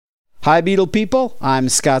Hi, Beatle people. I'm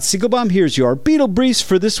Scott Siegelbaum. Here's your Beatle Briefs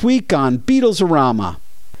for this week on Beatles-orama.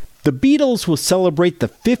 The Beatles will celebrate the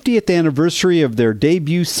 50th anniversary of their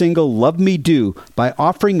debut single, Love Me Do, by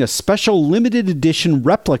offering a special limited edition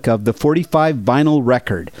replica of the 45 vinyl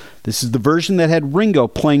record. This is the version that had Ringo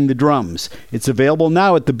playing the drums. It's available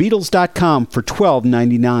now at thebeatles.com for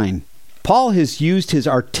 $12.99. Paul has used his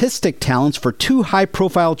artistic talents for two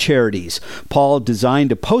high-profile charities. Paul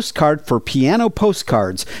designed a postcard for Piano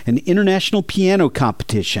Postcards, an international piano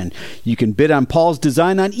competition. You can bid on Paul's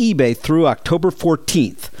design on eBay through October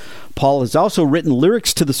 14th. Paul has also written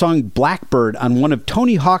lyrics to the song Blackbird on one of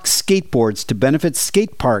Tony Hawk's skateboards to benefit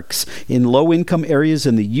skate parks in low-income areas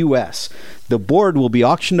in the U.S. The board will be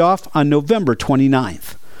auctioned off on November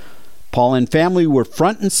 29th. Paul and family were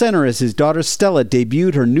front and center as his daughter Stella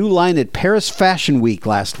debuted her new line at Paris Fashion Week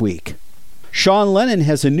last week. Sean Lennon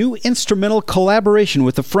has a new instrumental collaboration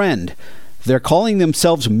with a friend. They're calling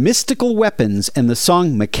themselves Mystical Weapons, and the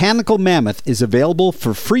song Mechanical Mammoth is available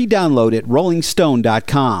for free download at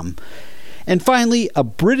rollingstone.com. And finally, a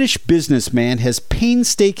British businessman has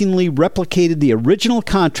painstakingly replicated the original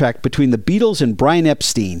contract between the Beatles and Brian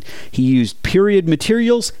Epstein. He used period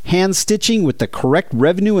materials, hand stitching with the correct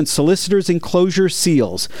revenue and solicitor's enclosure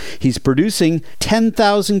seals. He's producing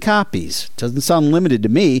 10,000 copies, doesn't sound limited to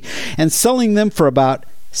me, and selling them for about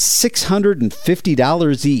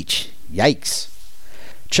 $650 each. Yikes.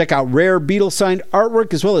 Check out rare Beatles-signed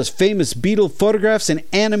artwork as well as famous Beatle photographs and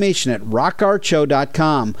animation at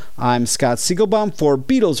rockartshow.com. I'm Scott Siegelbaum for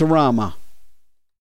Beatles-orama.